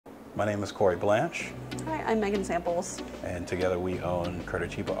My name is Cori Blanch. Hi, I'm Megan Samples. And together we own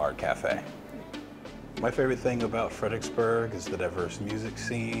Curitiba Art Café. My favorite thing about Fredericksburg is the diverse music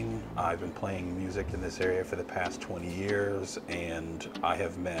scene. I've been playing music in this area for the past 20 years, and I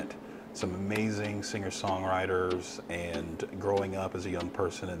have met some amazing singer-songwriters, and growing up as a young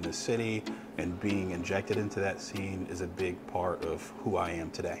person in this city and being injected into that scene is a big part of who I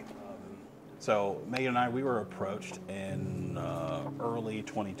am today. So Megan and I, we were approached in early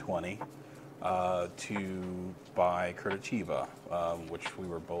 2020 by Curitiba, which we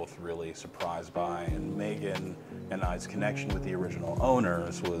were both really surprised by. And Megan and I's connection with the original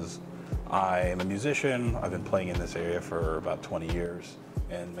owners was, I am a musician, I've been playing in this area for about 20 years,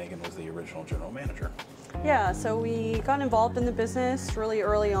 and Megan was the original general manager. Yeah, so we got involved in the business really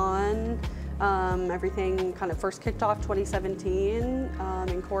early on. Everything kind of first kicked off 2017,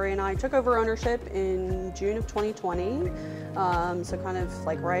 and Cori and I took over ownership in June of 2020, so kind of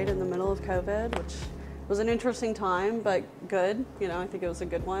like right in the middle of COVID, which was an interesting time, but good. You know, I think it was a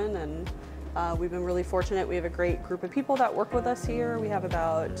good one, and we've been really fortunate. We have a great group of people that work with us here. We have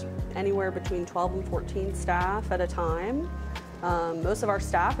about anywhere between 12 and 14 staff at a time. Most of our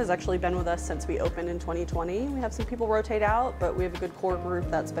staff has actually been with us since we opened in 2020. We have some people rotate out, but we have a good core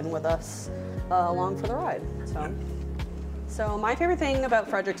group that's been with us along for the ride. So my favorite thing about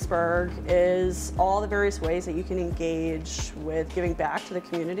Fredericksburg is all the various ways that you can engage with giving back to the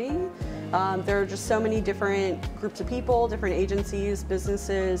community. There are just so many different groups of people, different agencies,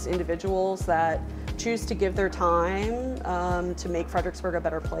 businesses, individuals that choose to give their time to make Fredericksburg a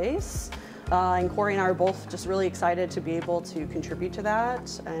better place. And Cori and I are both just really excited to be able to contribute to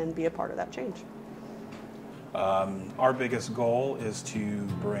that and be a part of that change. Our biggest goal is to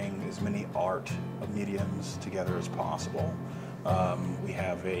bring as many art mediums together as possible. We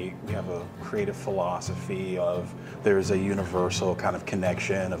have a creative philosophy of there's a universal kind of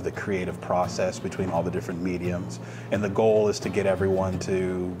connection of the creative process between all the different mediums, and the goal is to get everyone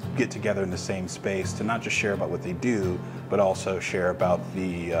to get together in the same space to not just share about what they do, but also share about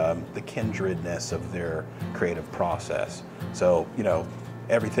the kindredness of their creative process. So, you know,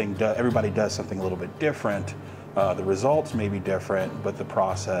 everybody does something a little bit different. The results may be different, but the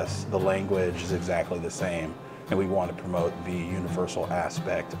process, the language is exactly the same. And we want to promote the universal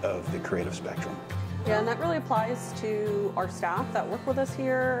aspect of the creative spectrum. Yeah, and that really applies to our staff that work with us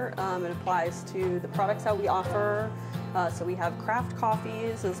here. It applies to the products that we offer. So we have craft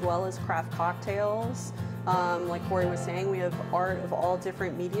coffees as well as craft cocktails. Like Cori was saying, we have art of all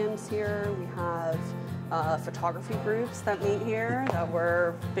different mediums here. We have photography groups that meet here that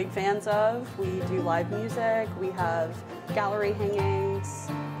we're big fans of. We do live music. We have gallery hangings,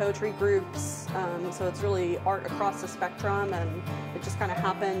 poetry groups. So it's really art across the spectrum, and it just kind of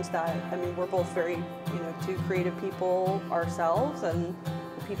happened that, I mean, we're both very, two creative people ourselves, and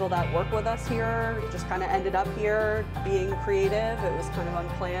the people that work with us here just kind of ended up here being creative. It was kind of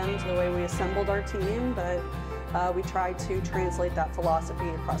unplanned the way we assembled our team, but we try to translate that philosophy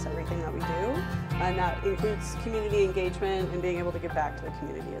across everything that we do, and that includes community engagement and being able to give back to the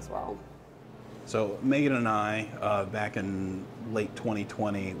community as well. So Megan and I, back in late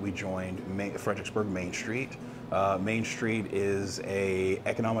 2020, we joined Fredericksburg Main Street. Main Street is an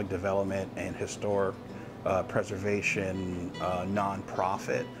economic development and historic preservation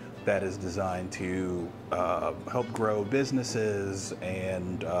nonprofit that is designed to help grow businesses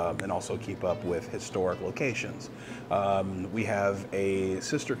and also keep up with historic locations. We have a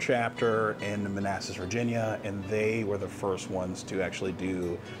sister chapter in Manassas, Virginia, and they were the first ones to actually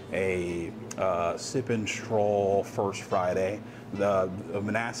do a sip and stroll First Friday.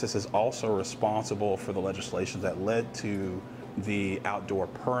 Manassas is also responsible for the legislation that led to the outdoor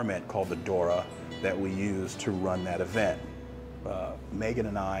permit called the DORA that we use to run that event. Megan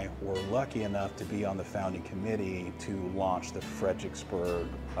and I were lucky enough to be on the founding committee to launch the Fredericksburg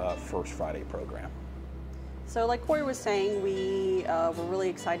First Friday program. So like Cori was saying, we were really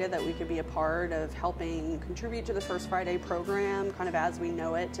excited that we could be a part of helping contribute to the First Friday program kind of as we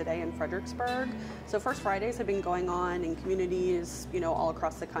know it today in Fredericksburg. So First Fridays have been going on in communities, all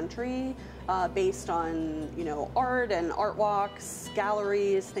across the country based on, art and art walks,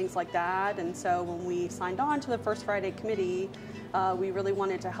 galleries, things like that. And so when we signed on to the First Friday committee, we really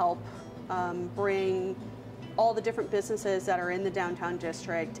wanted to help bring all the different businesses that are in the downtown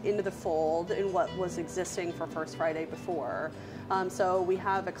district into the fold in what was existing for First Friday before. So we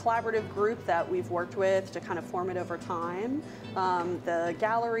have a collaborative group that we've worked with to kind of form it over time. The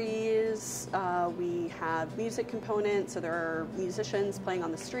galleries, we have music components, so there are musicians playing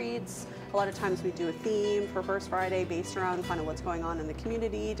on the streets. A lot of times we do a theme for First Friday based around kind of what's going on in the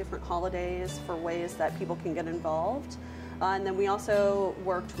community, different holidays for ways that people can get involved. And then we also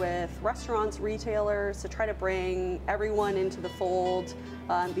worked with restaurants, retailers to try to bring everyone into the fold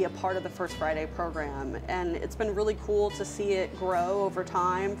and be a part of the First Friday program. And it's been really cool to see it grow over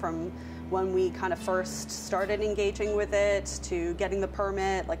time from when we kind of first started engaging with it to getting the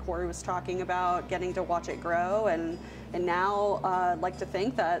permit, like Cori was talking about, getting to watch it grow. And now I'd like to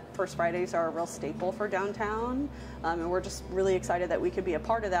think that First Fridays are a real staple for downtown. And we're just really excited that we could be a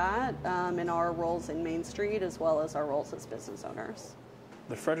part of that in our roles in Main Street as well as our roles as business owners.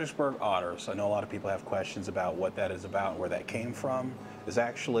 The Fredericksburg Otters, I know a lot of people have questions about what that is about and where that came from, is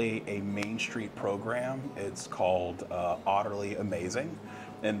actually a Main Street program. It's called Otter-ly Amazing.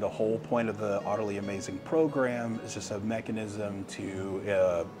 And the whole point of the Otter-ly Amazing program is just a mechanism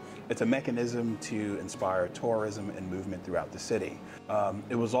to, inspire tourism and movement throughout the city.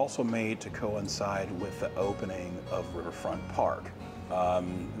 It was also made to coincide with the opening of Riverfront Park.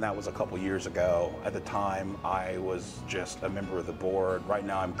 That was a couple years ago. At the time, I was just a member of the board. Right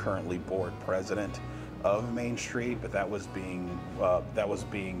now, I'm currently board president of Main Street, but that was being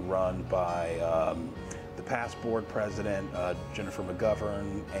run by the past board president, Jennifer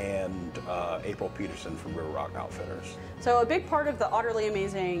McGovern, and April Peterson from River Rock Outfitters. So a big part of the Otter-ly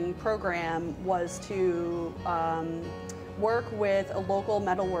Amazing program was to work with a local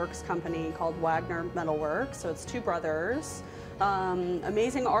metalworks company called Wagner Metalworks. So it's two brothers,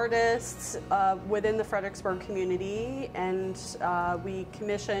 amazing artists within the Fredericksburg community, and we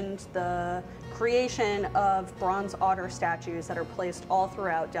commissioned the creation of bronze otter statues that are placed all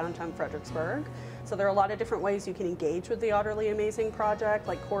throughout downtown Fredericksburg. So there are a lot of different ways you can engage with the Otter-ly Amazing project.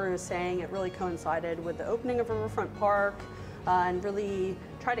 Like Cori was saying, it really coincided with the opening of Riverfront Park and really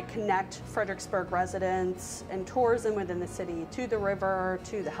try to connect Fredericksburg residents and tourism within the city to the river,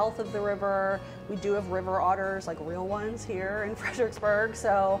 to the health of the river. We do have river otters, like real ones, here in Fredericksburg.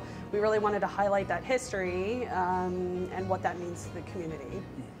 So we really wanted to highlight that history and what that means to the community.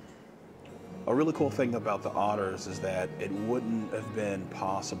 A really cool thing about the Otters is that it wouldn't have been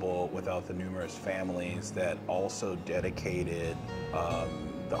possible without the numerous families that also dedicated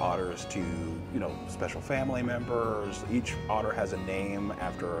the Otters to, special family members. Each Otter has a name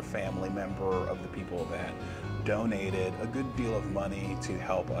after a family member of the people that donated a good deal of money to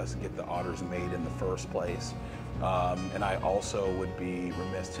help us get the Otters made in the first place. And I also would be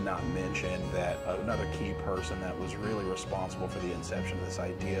remiss to not mention that another key person that was really responsible for the inception of this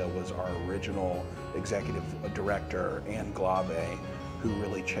idea was our original executive director, Ann Glave, who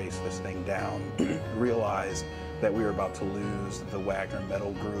really chased this thing down, realized that we were about to lose the Wagner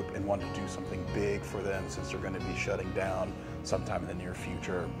Metal Group and wanted to do something big for them since they're going to be shutting down sometime in the near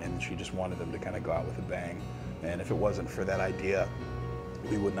future, and she just wanted them to kind of go out with a bang. And if it wasn't for that idea,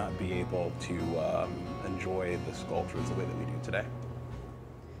 we would not be able to enjoy the sculptures the way that we do today.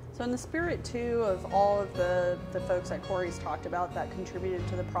 So in the spirit too of all of the folks that Cori's talked about that contributed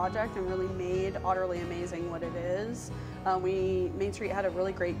to the project and really made Otter-ly Amazing what it is, Main Street had a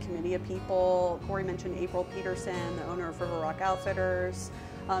really great committee of people. Cori mentioned April Peterson, the owner of River Rock Outfitters.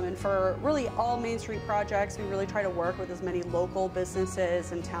 And for really all Main Street projects, we really try to work with as many local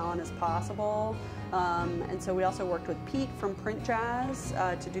businesses and talent as possible. And so we also worked with Pete from Print Jazz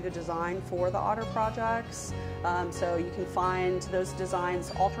to do the design for the Otter projects. So you can find those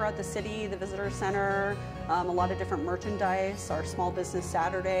designs all throughout the city, the visitor center, a lot of different merchandise, our Small Business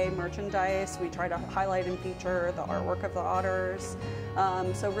Saturday merchandise. We try to highlight and feature the artwork of the Otters.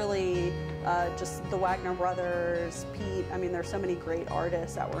 So really just the Wagner brothers, Pete, I mean, there's so many great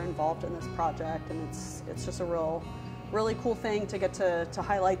artists that were involved in this project, and it's just a really cool thing to get to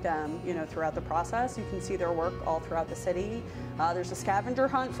highlight them, throughout the process. You can see their work all throughout the city. There's a scavenger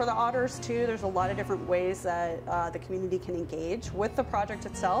hunt for the Otters too. There's a lot of different ways that the community can engage with the project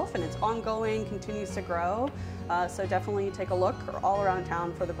itself, and it's ongoing, continues to grow. So definitely take a look all around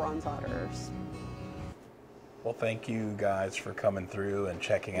town for the bronze Otters. Well, thank you guys for coming through and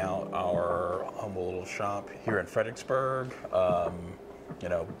checking out our humble little shop here in Fredericksburg.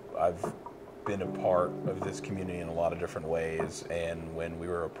 I've been a part of this community in a lot of different ways, and when we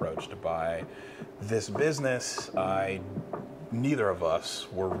were approached by this business, neither of us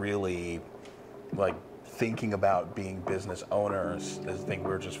were really thinking about being business owners. I think we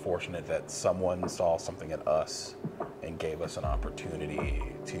were just fortunate that someone saw something in us and gave us an opportunity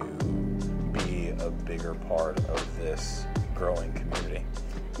to be a bigger part of this growing community.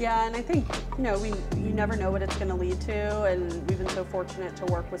 Yeah, and I think, you never know what it's going to lead to, and we've been so fortunate to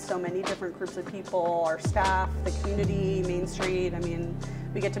work with so many different groups of people, our staff, the community, Main Street. I mean,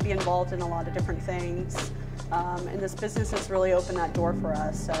 we get to be involved in a lot of different things, and this business has really opened that door for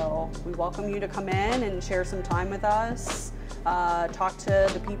us. So we welcome you to come in and share some time with us. talk to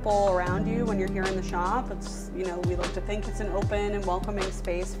the people around you when you're here in the shop. It's, you know, we like to think it's an open and welcoming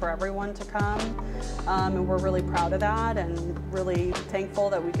space for everyone to come, and we're really proud of that and really thankful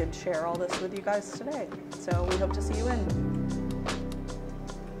that we could share all this with you guys today. So we hope to see you in.